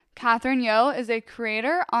Catherine Yeoh is a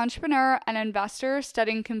creator, entrepreneur, and investor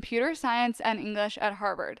studying computer science and English at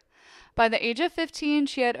Harvard. By the age of 15,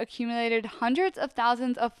 she had accumulated hundreds of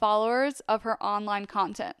thousands of followers of her online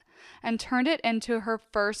content and turned it into her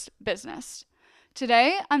first business.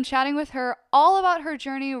 Today, I'm chatting with her all about her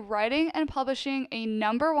journey writing and publishing a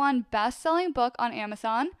 #1 best-selling book on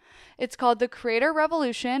Amazon. It's called The Creator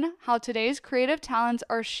Revolution: How Today's Creative Talents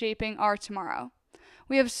Are Shaping Our Tomorrow.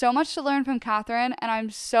 We have so much to learn from Catherine, and I'm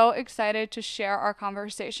so excited to share our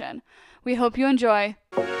conversation. We hope you enjoy.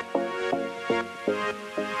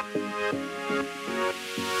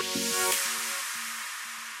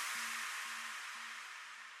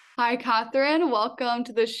 Hi, Catherine. Welcome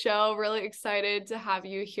to the show. Really excited to have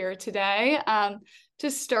you here today.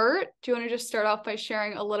 To start, do you want to just start off by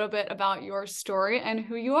sharing a little bit about your story and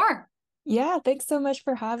who you are? Yeah, thanks so much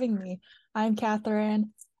for having me. I'm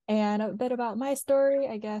Catherine, and a bit about my story.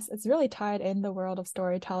 I guess it's really tied in the world of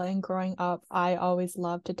storytelling. Growing up, I always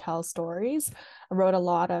loved to tell stories. I wrote a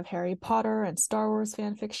lot of Harry Potter and Star Wars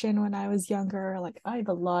fan fiction when I was younger. Like, I have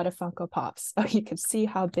a lot of Funko Pops, so you can see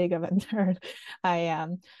how big of a nerd I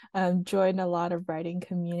am. Joined a lot of writing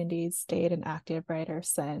communities, stayed an active writer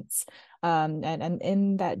since. And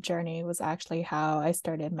in that journey was actually how I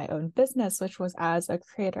started my own business, which was as a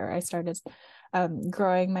creator. I started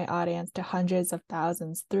growing my audience to hundreds of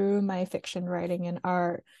thousands through my fiction writing and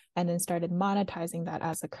art, and then started monetizing that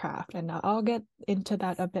as a craft. And I'll get into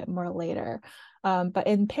that a bit more later. But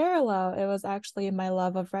in parallel, it was actually my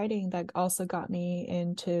love of writing that also got me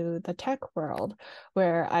into the tech world,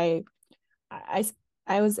 where I,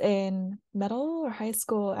 I was in middle or high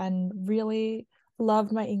school and really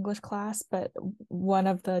loved my English class, but one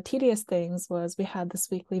of the tedious things was we had this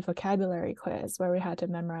weekly vocabulary quiz where we had to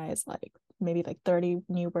memorize maybe 30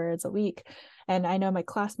 new words a week. And I know my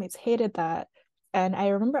classmates hated that. And I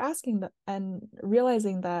remember asking them and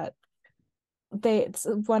realizing that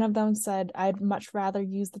one of them said, I'd much rather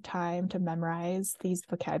use the time to memorize these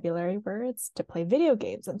vocabulary words to play video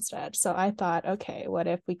games instead. So I thought, okay, what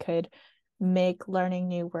if we could make learning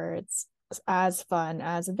new words as fun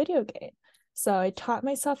as a video game? So I taught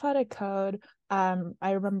myself how to code. I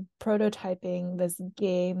remember prototyping this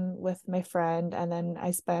game with my friend, and then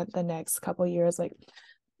I spent the next couple years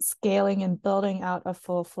scaling and building out a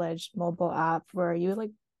full-fledged mobile app where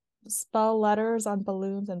you spell letters on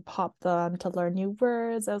balloons and pop them to learn new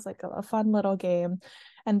words. It was a fun little game.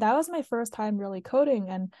 And that was my first time really coding.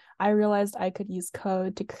 And I realized I could use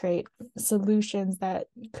code to create solutions that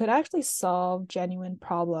could actually solve genuine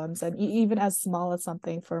problems, and even as small as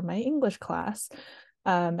something for my English class.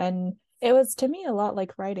 And it was to me a lot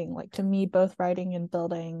like writing. Like, to me, both writing and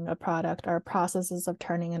building a product are processes of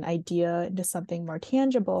turning an idea into something more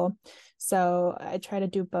tangible. So I try to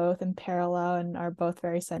do both in parallel and are both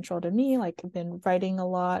very central to me. Like, I've been writing a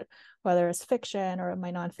lot, whether it's fiction or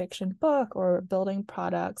my nonfiction book or building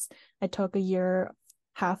products. I took a year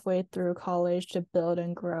halfway through college to build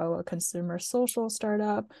and grow a consumer social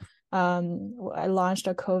startup. I launched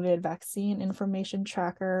a COVID vaccine information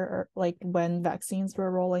tracker, or when vaccines were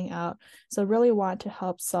rolling out. So really want to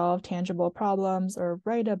help solve tangible problems or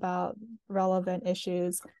write about relevant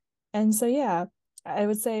issues. And so, yeah, I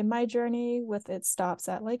would say my journey with it stops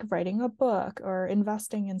at writing a book or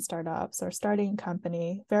investing in startups or starting a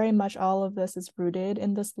company. Very much all of this is rooted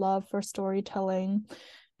in this love for storytelling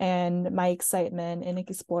and my excitement in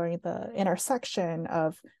exploring the intersection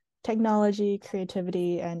of technology,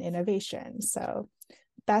 creativity, and innovation. So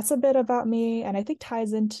that's a bit about me, and I think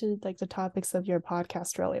ties into the topics of your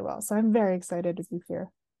podcast really well. So I'm very excited to be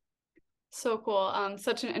here. So cool.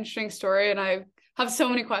 Such an interesting story, and I have so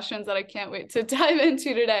many questions that I can't wait to dive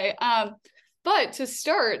into today. But to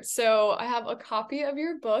start, so I have a copy of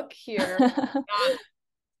your book here, not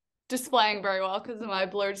displaying very well because of my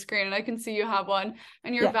blurred screen, and I can see you have one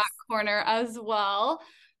in your back Yes. corner as well.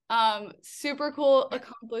 Super cool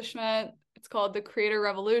accomplishment. It's called The Creator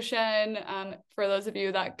Revolution. For those of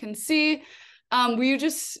you that can see, will you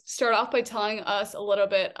just start off by telling us a little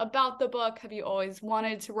bit about the book? Have you always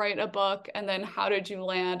wanted to write a book? And then how did you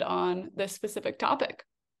land on this specific topic?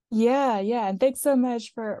 Yeah, and thanks so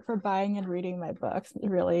much for buying and reading my books.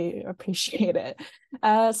 Really appreciate it.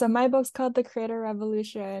 So my book's called The Creator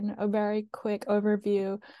Revolution. A very quick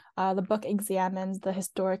overview. The book examines the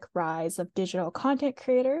historic rise of digital content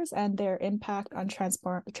creators and their impact on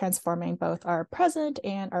transforming both our present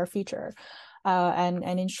and our future. And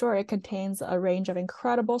in short, it contains a range of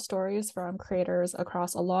incredible stories from creators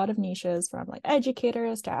across a lot of niches, from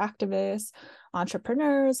educators to activists,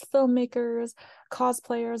 entrepreneurs, filmmakers,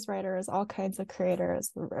 cosplayers, writers, all kinds of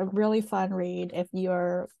creators. A really fun read if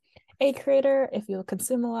you're a creator, if you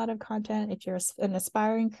consume a lot of content, if you're an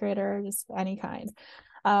aspiring creator, just any kind.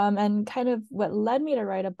 And kind of what led me to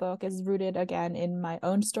write a book is rooted again in my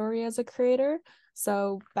own story as a creator.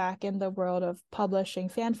 So back in the world of publishing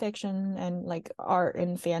fan fiction and like art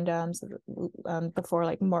and fandoms, before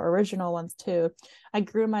like more original ones too, I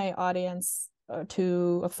grew my audience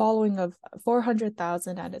to a following of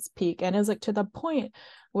 400,000 at its peak. And it was like to the point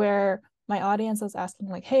where my audience was asking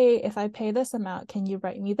like, hey, if I pay this amount, can you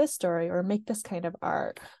write me this story or make this kind of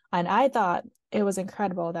art? And I thought it was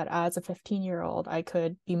incredible that as a 15-year-old, I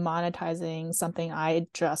could be monetizing something I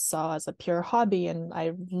just saw as a pure hobby and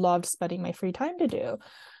I loved spending my free time to do.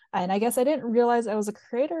 And I guess I didn't realize I was a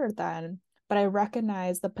creator then, but I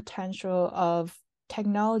recognized the potential of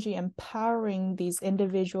technology empowering these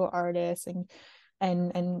individual artists and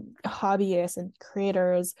hobbyists and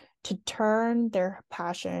creators to turn their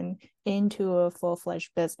passion into a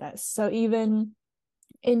full-fledged business. So even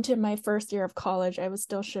into my first year of college, I was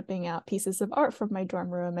still shipping out pieces of art from my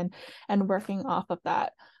dorm room and working off of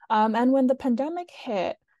that. And when the pandemic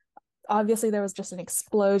hit, obviously there was just an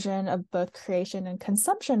explosion of both creation and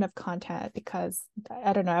consumption of content because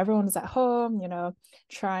I don't know, everyone was at home,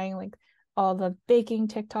 trying like all the baking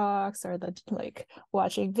TikToks or the like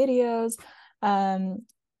watching videos. And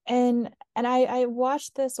I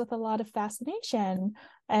watched this with a lot of fascination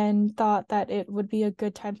and thought that it would be a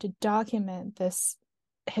good time to document this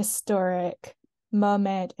historic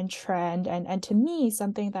moment and trend, and to me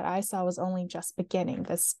something that I saw was only just beginning.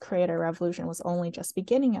 This creator revolution was only just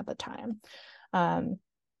beginning at the time.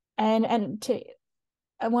 And to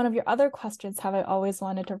one of your other questions, have I always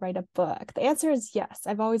wanted to write a book? The answer is yes.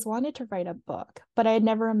 I've always wanted to write a book, but I had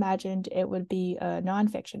never imagined it would be a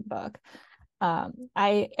nonfiction book.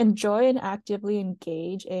 I enjoy and actively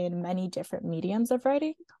engage in many different mediums of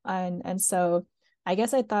writing, and so I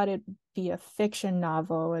guess I thought it'd be a fiction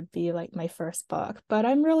novel would be like my first book, but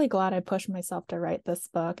I'm really glad I pushed myself to write this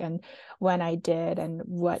book and when I did and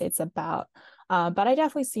what it's about. But I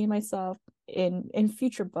definitely see myself in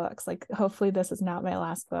future books. Like hopefully this is not my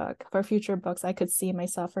last book. For future books, I could see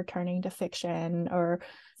myself returning to fiction or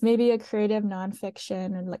maybe a creative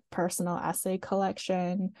nonfiction and like personal essay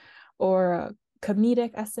collection or a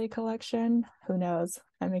comedic essay collection. Who knows?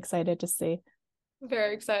 I'm excited to see.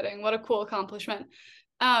 Very exciting. What a cool accomplishment.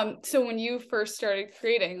 So when you first started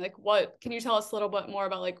creating, like what can you tell us a little bit more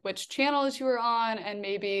about like which channels you were on and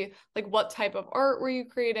maybe like what type of art were you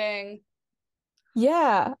creating?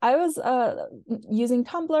 Yeah, I was using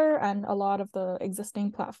Tumblr and a lot of the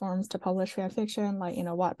existing platforms to publish fan fiction, like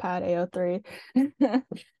Wattpad, AO3.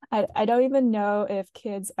 I don't even know if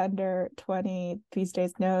kids under 20 these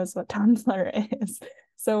days knows what Tumblr is.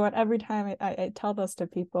 So every time I tell this to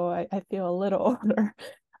people, I feel a little older.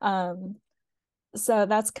 Um, so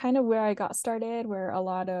that's kind of where I got started, where a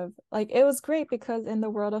lot of like it was great because in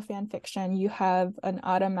the world of fan fiction, you have an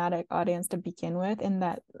automatic audience to begin with in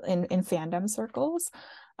fandom circles.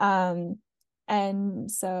 Um,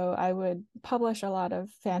 and so I would publish a lot of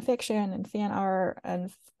fan fiction and fan art,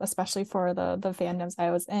 and especially for the fandoms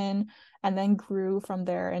I was in, and then grew from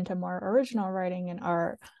there into more original writing and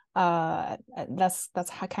art. That's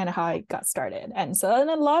how, kind of how I got started. And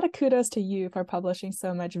a lot of kudos to you for publishing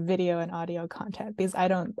so much video and audio content because I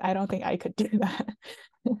don't think I could do that.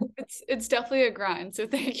 It's definitely a grind. So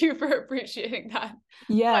thank you for appreciating that.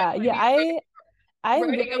 But Yeah, I yeah, mean, I'm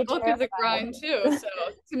writing a very book is a terrified. grind too. So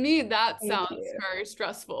to me, that Thank sounds you. very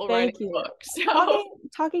stressful writing Thank a you. book. So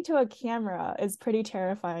Talking to a camera is pretty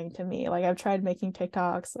terrifying to me. Like I've tried making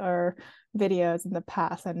TikToks or videos in the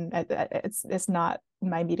past, and it's not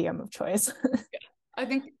my medium of choice. I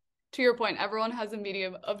think to your point, everyone has a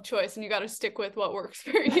medium of choice and you got to stick with what works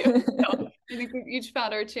for you. So I think we've each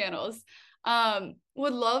found our channels.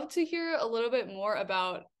 Would love to hear a little bit more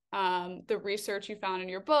about the research you found in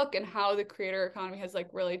your book and how the creator economy has like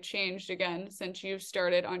really changed again since you've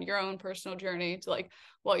started on your own personal journey to like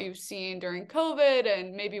what you've seen during COVID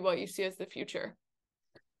and maybe what you see as the future.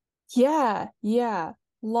 Yeah.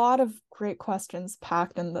 Lot of great questions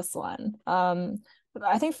packed in this one.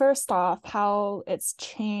 I think first off, how it's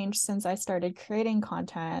changed since I started creating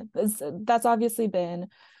content that's obviously been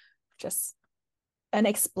just an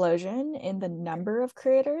explosion in the number of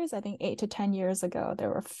creators. I think 8 to 10 years ago, there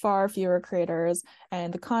were far fewer creators,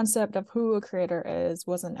 and the concept of who a creator is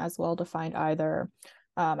wasn't as well defined either.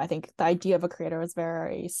 I think the idea of a creator was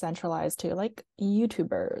very centralized to like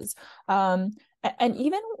YouTubers. And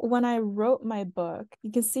even when I wrote my book,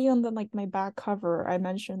 you can see on the like my back cover, I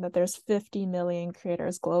mentioned that there's 50 million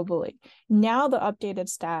creators globally. Now the updated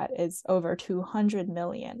stat is over 200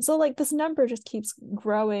 million. So like this number just keeps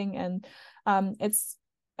growing, and it's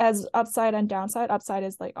as upside and downside. Upside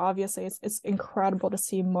is like, obviously it's incredible to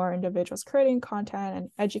see more individuals creating content and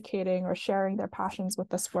educating or sharing their passions with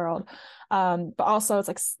this world, but also it's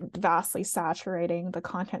like vastly saturating the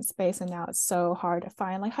content space, and now it's so hard to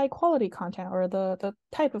find like high quality content or the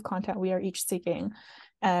type of content we are each seeking.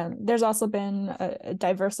 And there's also been a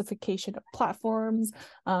diversification of platforms.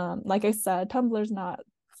 Like I said, Tumblr's not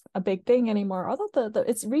a big thing anymore, although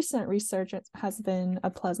its recent resurgence has been a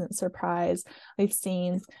pleasant surprise. We've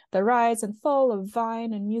seen the rise and fall of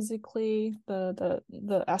Vine and Musical.ly,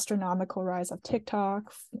 the astronomical rise of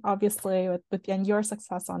TikTok, obviously with and your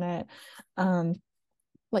success on it,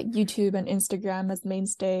 like YouTube and Instagram as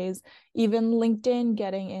mainstays, even LinkedIn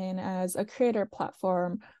getting in as a creator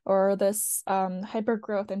platform, or this hyper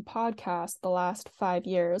growth in podcasts the last 5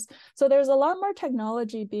 years. So there's a lot more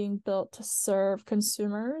technology being built to serve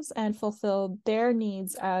consumers and fulfill their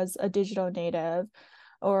needs as a digital native.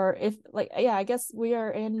 Or if like, yeah, I guess we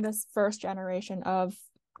are in this first generation of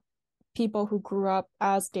people who grew up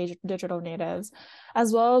as digital natives,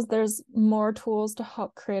 as well as there's more tools to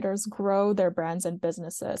help creators grow their brands and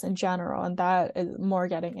businesses in general. And that is more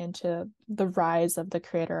getting into the rise of the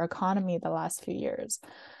creator economy the last few years.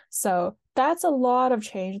 So that's a lot of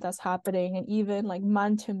change that's happening. And even like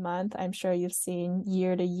month to month, I'm sure you've seen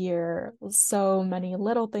year to year, so many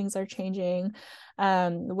little things are changing,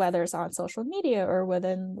 whether it's on social media or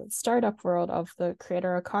within the startup world of the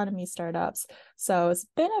creator economy startups. So it's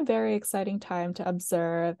been a very exciting time to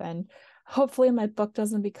observe, and hopefully my book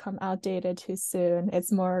doesn't become outdated too soon.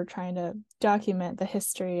 It's more trying to document the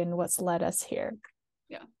history and what's led us here.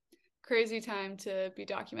 Yeah. Crazy time to be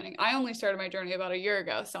documenting. I only started my journey about a year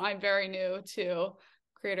ago, so I'm very new to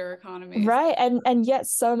creator economies. Right. And yet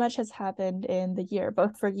so much has happened in the year,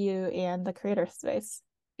 both for you and the creator space.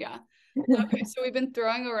 Yeah. Okay, so we've been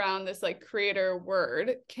throwing around this like creator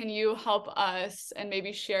word. Can you help us and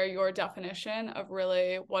maybe share your definition of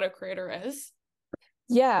really what a creator is?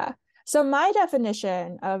 Yeah. So my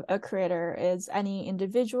definition of a creator is any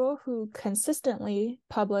individual who consistently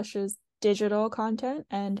publishes digital content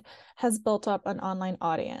and has built up an online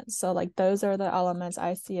audience. So like those are the elements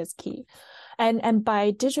I see as key. And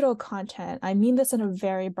by digital content, I mean this in a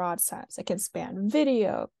very broad sense. It can span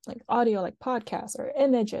video, like audio, like podcasts, or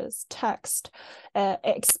images, text,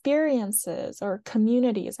 experiences, or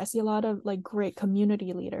communities. I see a lot of like great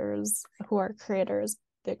community leaders who are creators.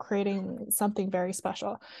 They're creating something very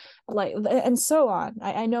special, like, and so on.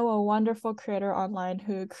 I know a wonderful creator online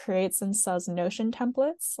who creates and sells Notion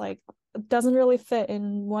templates. Like, it doesn't really fit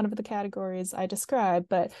in one of the categories I described,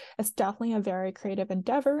 but it's definitely a very creative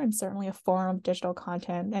endeavor and certainly a form of digital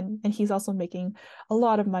content. And he's also making a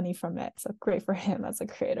lot of money from it. So great for him as a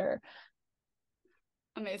creator.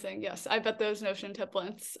 Amazing. Yes, I bet those Notion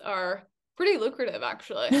templates are pretty lucrative,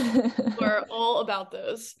 actually. We're all about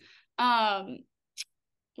those.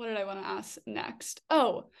 What did I want to ask next?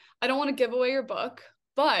 Oh, I don't want to give away your book,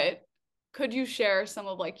 but could you share some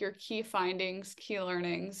of like your key findings, key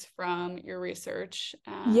learnings from your research?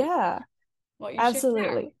 Yeah, what you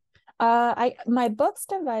absolutely. My book's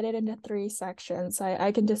divided into 3 sections.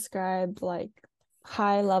 I can describe like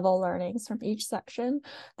high level learnings from each section.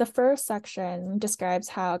 The first section describes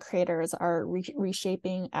how creators are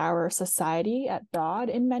reshaping our society at Dodd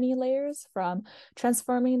in many layers, from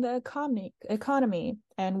transforming the economy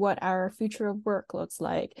and what our future of work looks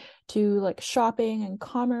like, to like shopping and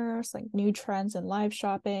commerce, like new trends in live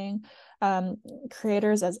shopping,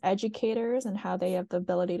 creators as educators and how they have the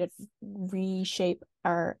ability to reshape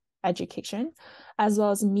our education, as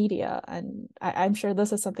well as media. And I'm sure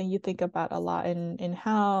this is something you think about a lot in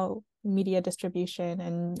how media distribution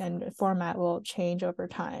and format will change over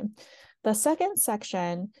time. The second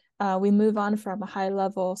section, we move on from a high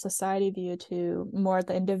level society view to more at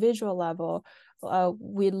the individual level.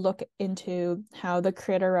 We look into how the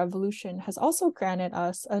creator revolution has also granted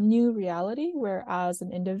us a new reality where, as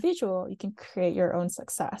an individual, you can create your own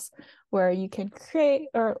success, where you can create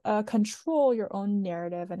or control your own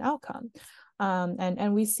narrative and outcome.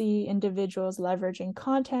 And we see individuals leveraging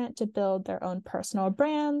content to build their own personal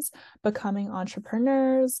brands, becoming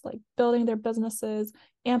entrepreneurs, like building their businesses,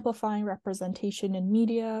 amplifying representation in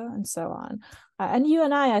media, and so on. And you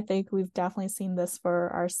and I think we've definitely seen this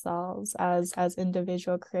for ourselves as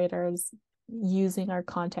individual creators, using our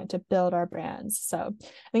content to build our brands. So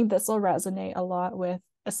I think this will resonate a lot with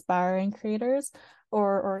aspiring creators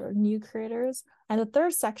or new creators. And the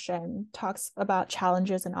third section talks about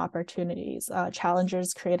challenges and opportunities,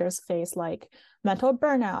 challenges creators face, like mental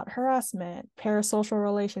burnout, harassment, parasocial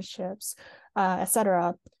relationships,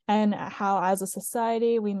 etc. And how, as a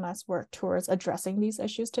society, we must work towards addressing these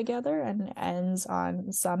issues together, and ends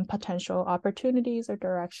on some potential opportunities or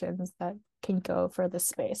directions that can go for this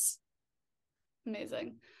space.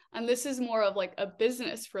 Amazing. And this is more of like a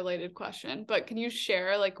business related question, but can you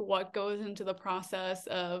share like what goes into the process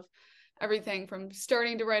of everything from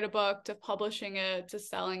starting to write a book to publishing it to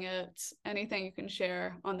selling it? Anything you can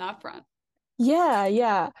share on that front?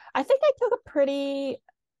 Yeah. I think I took a pretty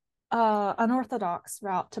unorthodox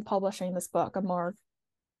route to publishing this book, a more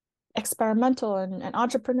experimental and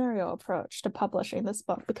entrepreneurial approach to publishing this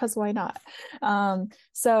book, because why not?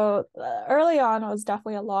 So early on, it was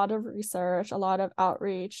definitely a lot of research, a lot of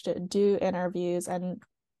outreach to do interviews, and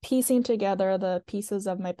piecing together the pieces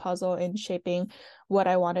of my puzzle in shaping what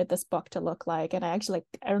I wanted this book to look like. And I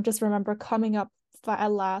just remember coming up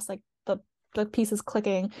at last, like the pieces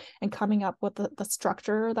clicking and coming up with the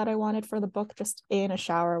structure that I wanted for the book just in a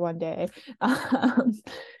shower one day.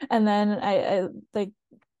 And then I like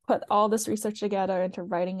put all this research together into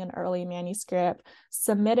writing an early manuscript,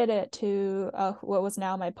 submitted it to what was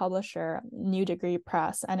now my publisher, New Degree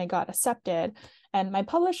Press, and it got accepted. And my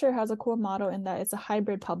publisher has a cool model in that it's a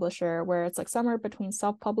hybrid publisher where it's like somewhere between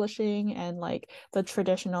self-publishing and like the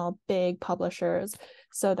traditional big publishers,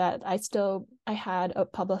 so that I had a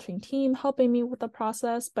publishing team helping me with the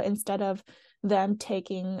process, but instead of them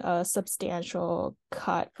taking a substantial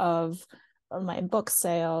cut of my book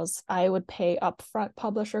sales, I would pay upfront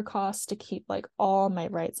publisher costs to keep like all my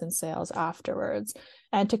rights and sales afterwards.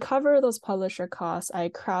 And to cover those publisher costs, I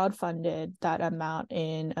crowdfunded that amount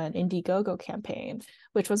in an Indiegogo campaign,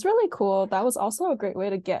 which was really cool. That was also a great way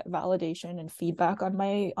to get validation and feedback on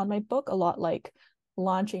my book, a lot like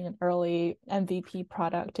launching an early MVP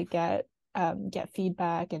product to get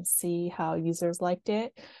feedback and see how users liked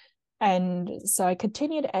it. And so I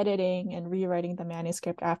continued editing and rewriting the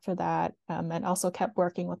manuscript after that, and also kept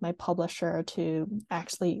working with my publisher to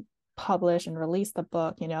actually publish and release the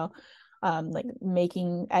book, like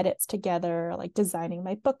making edits together, like designing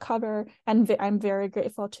my book cover. And I'm very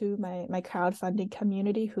grateful to my crowdfunding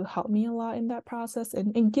community who helped me a lot in that process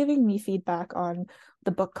and giving me feedback on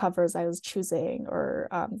the book covers I was choosing, or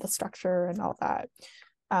the structure and all that.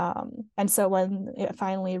 And so when it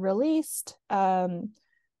finally released,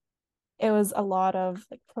 it was a lot of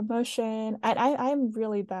like promotion. And I'm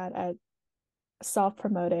really bad at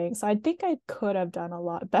self-promoting, so I think I could have done a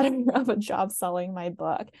lot better of a job selling my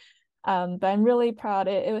book. But I'm really proud.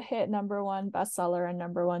 It hit #1 bestseller and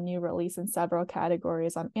 #1 new release in several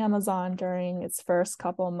categories on Amazon during its first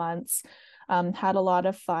couple months. Had a lot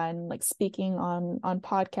of fun, like speaking on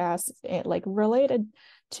podcasts, like related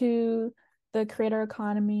to the creator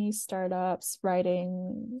economy, startups,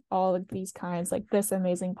 writing, all of these kinds, like this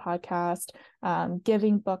amazing podcast,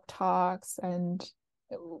 giving book talks, and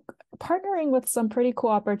partnering with some pretty cool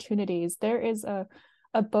opportunities. There is a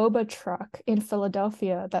boba truck in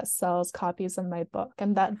Philadelphia that sells copies of my book,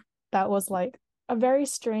 and that was like a very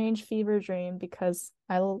strange fever dream, because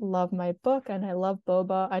I love my book and I love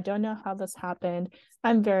boba. I don't know how this happened.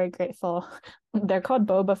 I'm very grateful. They're called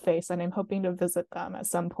Boba Face, and I'm hoping to visit them at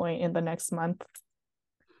some point in the next month.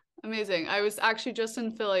 Amazing. I was actually just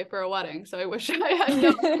in Philly for a wedding, so I wish I had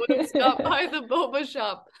known I would have stopped by the boba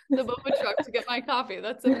shop, the boba truck, to get my coffee.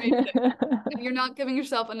 That's amazing. And you're not giving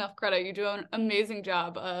yourself enough credit. You do an amazing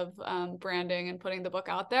job of branding and putting the book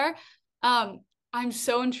out there. I'm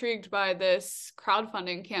so intrigued by this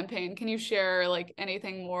crowdfunding campaign. Can you share like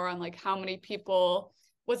anything more on like how many people,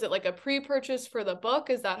 was it like a pre-purchase for the book?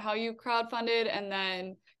 Is that how you crowdfunded? And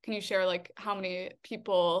then can you share like how many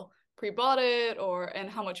people pre-bought it, and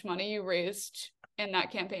how much money you raised in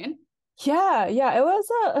that campaign? Yeah, it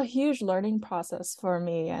was a huge learning process for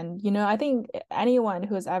me. And, I think anyone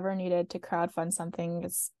who has ever needed to crowdfund something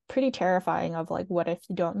is pretty terrifying of like, what if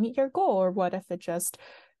you don't meet your goal, or what if it just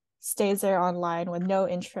stays there online with no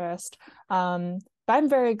interest? But I'm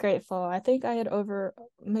very grateful. I think I had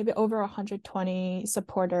maybe over 120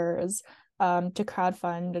 supporters to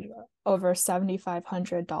crowdfund over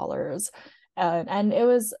 $7,500. And it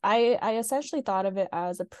was I essentially thought of it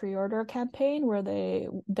as a pre-order campaign where they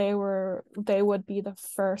would be the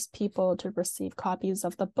first people to receive copies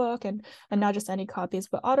of the book, and not just any copies,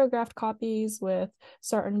 but autographed copies with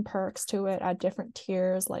certain perks to it at different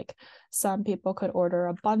tiers. Like some people could order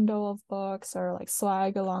a bundle of books or like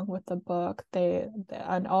swag along with the book.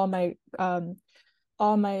 And all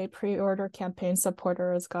my pre-order campaign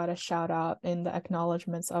supporters got a shout out in the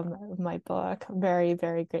acknowledgments of my book. Very,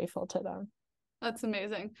 very grateful to them. That's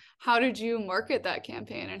amazing. How did you market that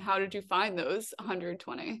campaign, and how did you find those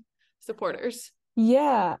 120 supporters?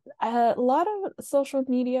 Yeah, a lot of social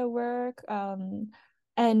media work,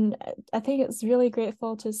 and I think it's really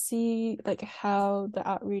grateful to see like how the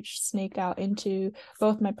outreach snaked out into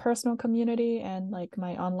both my personal community and like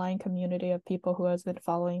my online community of people who has been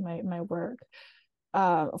following my work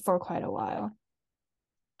for quite a while.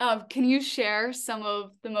 Can you share some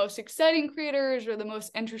of the most exciting creators or the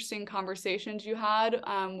most interesting conversations you had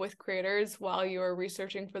with creators while you were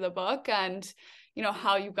researching for the book, and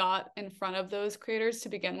how you got in front of those creators to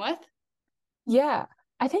begin with? Yeah,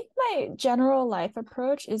 I think my general life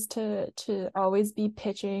approach is to always be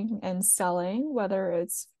pitching and selling, whether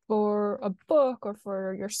it's for a book or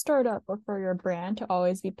for your startup or for your brand, to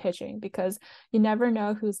always be pitching because you never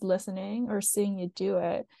know who's listening or seeing you do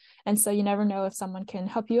it. And so you never know if someone can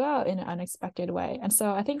help you out in an unexpected way. And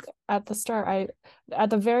so I think at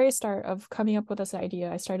the very start of coming up with this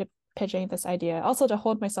idea, I started pitching this idea also to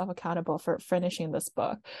hold myself accountable for finishing this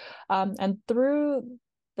book. And through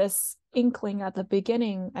this inkling at the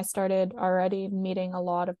beginning, I started already meeting a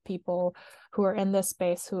lot of people who are in this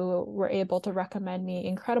space who were able to recommend me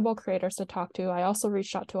incredible creators to talk to. I also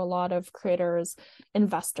reached out to a lot of creators,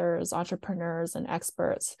 investors, entrepreneurs, and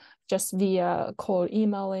experts just via cold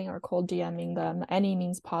emailing or cold DMing them any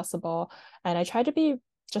means possible. And I tried to be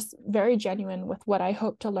just very genuine with what I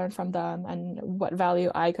hope to learn from them and what value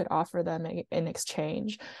I could offer them in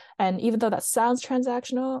exchange. And even though that sounds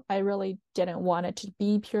transactional, I really didn't want it to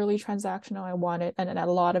be purely transactional. I wanted, and a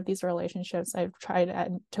lot of these relationships I've tried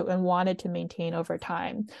to and wanted to maintain over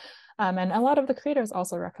time. And a lot of the creators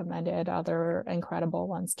also recommended other incredible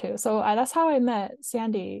ones too. So that's how I met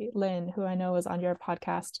Sandy Lin, who I know was on your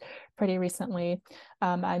podcast pretty recently.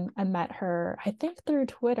 I met her, I think, through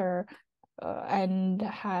Twitter, and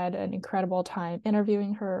had an incredible time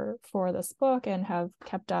interviewing her for this book and have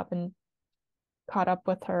kept up and caught up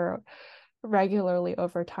with her regularly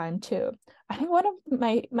over time too. I think one of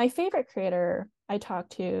my favorite creator I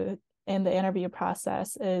talked to in the interview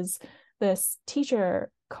process is this teacher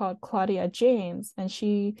called Claudia James, and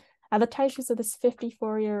she at the time she was this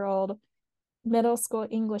 54-year-old middle school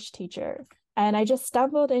English teacher. And I just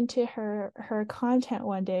stumbled into her content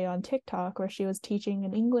one day on TikTok where she was teaching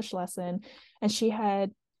an English lesson, and she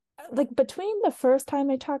had like between the first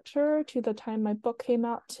time I talked to her to the time my book came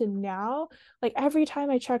out to now, like every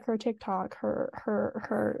time I check her TikTok,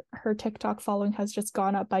 her TikTok following has just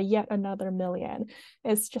gone up by yet another million.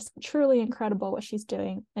 It's just truly incredible what she's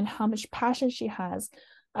doing and how much passion she has.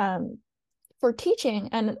 Um, for teaching.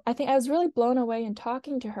 And I think I was really blown away in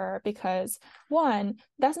talking to her because, one,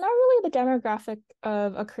 that's not really the demographic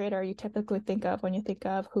of a creator you typically think of when you think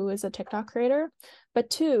of who is a TikTok creator.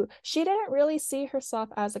 But two, she didn't really see herself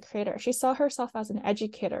as a creator. She saw herself as an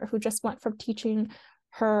educator who just went from teaching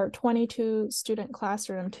her 22 student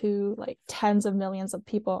classroom to like tens of millions of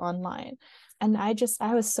people online. And I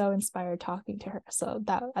was so inspired talking to her. So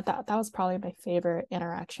that was probably my favorite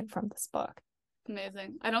interaction from this book.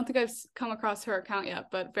 Amazing. I don't think I've come across her account yet,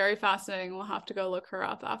 but very fascinating. We'll have to go look her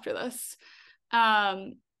up after this.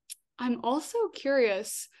 Um, I'm also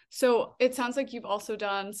curious. So it sounds like you've also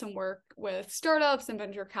done some work with startups and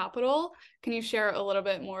venture capital. Can you share a little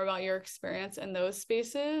bit more about your experience in those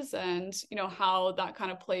spaces and, how that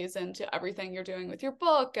kind of plays into everything you're doing with your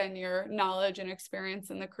book and your knowledge and experience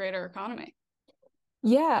in the creator economy?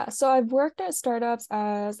 Yeah, so I've worked at startups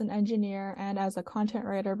as an engineer and as a content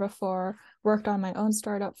writer before, worked on my own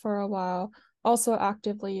startup for a while, also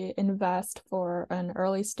actively invest for an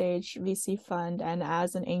early stage VC fund and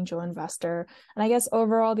as an angel investor. And I guess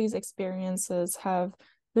overall, these experiences have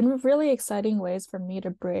been really exciting ways for me to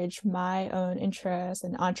bridge my own interests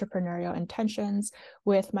and entrepreneurial intentions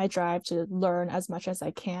with my drive to learn as much as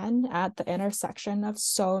I can at the intersection of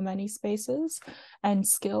so many spaces and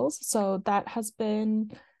skills. So that has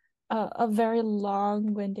been a very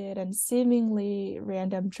long-winded and seemingly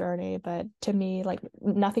random journey, but to me, like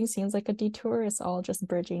nothing seems like a detour. It's all just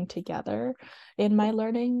bridging together in my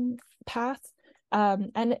learning path.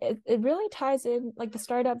 And it really ties in, like the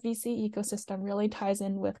startup VC ecosystem really ties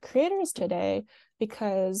in with creators today,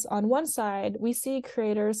 because on one side, we see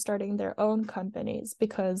creators starting their own companies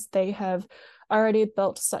because they have already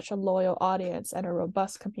built such a loyal audience and a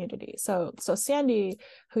robust community. So Sandy,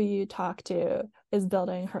 who you talk to, is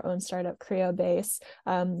building her own startup Creobase.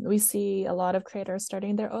 We see a lot of creators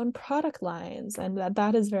starting their own product lines, and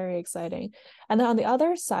that is very exciting. And then on the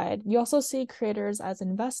other side, you also see creators as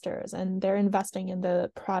investors, and they're investing in the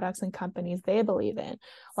products and companies they believe in.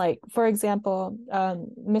 Like, for example,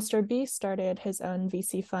 Mr. Beast started his own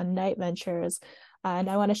VC fund, Night Ventures.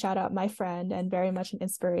 And I want to shout out my friend and very much an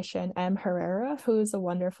inspiration, M. Herrera, who's a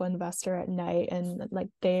wonderful investor at Night. And like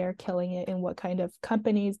they are killing it in what kind of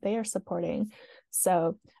companies they are supporting.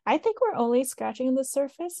 So I think we're only scratching the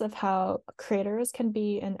surface of how creators can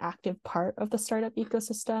be an active part of the startup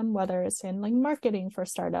ecosystem, whether it's in like marketing for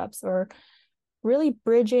startups or really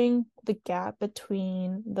bridging the gap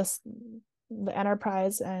between the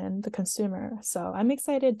enterprise and the consumer. So I'm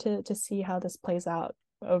excited to see how this plays out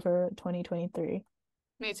over 2023.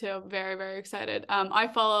 Me too. Very, very excited. I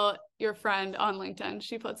follow your friend on LinkedIn.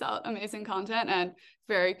 She puts out amazing content and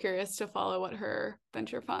very curious to follow what her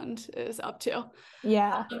venture fund is up to.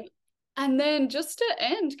 Yeah. And then just to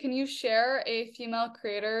end, can you share a female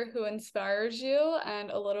creator who inspires you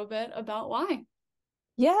and a little bit about why?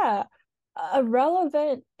 Yeah. A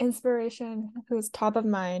relevant inspiration who's top of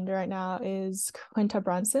mind right now is Quinta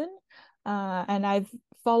Brunson. And I've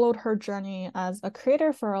followed her journey as a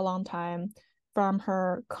creator for a long time, from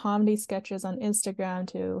her comedy sketches on Instagram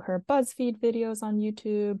to her BuzzFeed videos on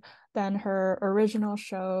YouTube, then her original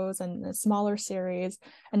shows and a smaller series.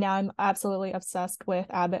 And now I'm absolutely obsessed with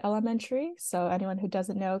Abbott Elementary. So anyone who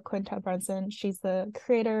doesn't know Quinta Brunson, she's the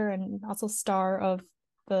creator and also star of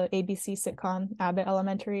the ABC sitcom Abbott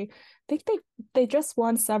Elementary. I think they just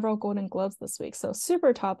won several Golden Globes this week, so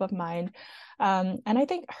super top of mind. And I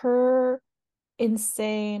think her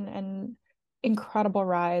insane and incredible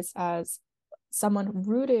rise as someone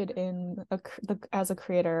rooted in as a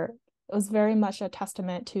creator was very much a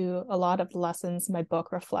testament to a lot of the lessons my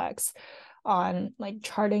book reflects on, like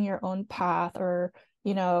charting your own path, or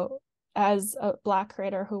as a Black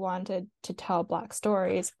creator who wanted to tell Black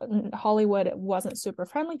stories, Hollywood wasn't super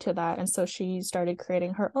friendly to that. And so she started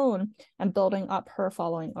creating her own and building up her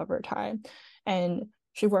following over time. And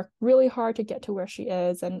she worked really hard to get to where she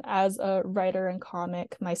is. And as a writer and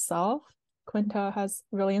comic myself, Quinta has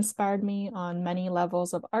really inspired me on many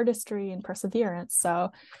levels of artistry and perseverance. So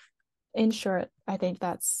in short, I think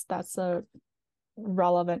that's a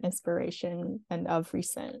relevant inspiration and of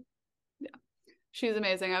recent. She's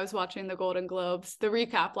amazing. I was watching the Golden Globes, the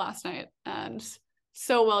recap last night, and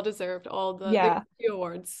so well deserved all the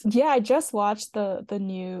awards. Yeah, I just watched the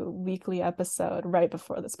new weekly episode right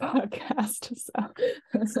before this podcast. So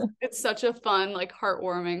it's such a fun, like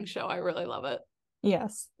heartwarming show. I really love it.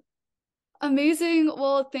 Yes. Amazing.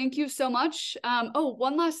 Well, thank you so much.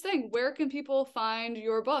 One last thing. Where can people find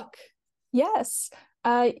your book? Yes.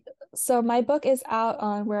 So my book is out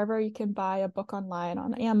on wherever you can buy a book online,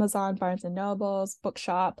 on Amazon, Barnes and Nobles,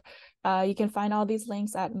 Bookshop. You can find all these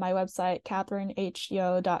links at my website,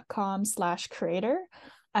 catherinehyo.com/creator.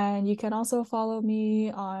 And you can also follow me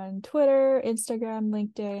on Twitter, Instagram,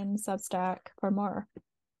 LinkedIn, Substack for more.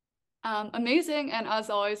 Amazing. And as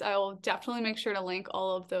always, I will definitely make sure to link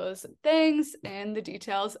all of those things in the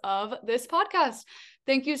details of this podcast.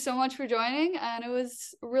 Thank you so much for joining. And it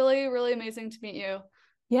was really, really amazing to meet you.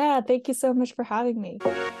 Yeah, thank you so much for having me.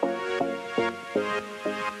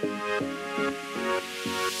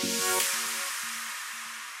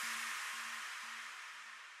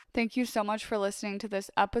 Thank you so much for listening to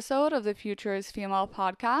this episode of the Future is Female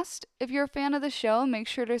podcast. If you're a fan of the show, make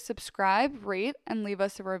sure to subscribe, rate, and leave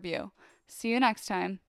us a review. See you next time.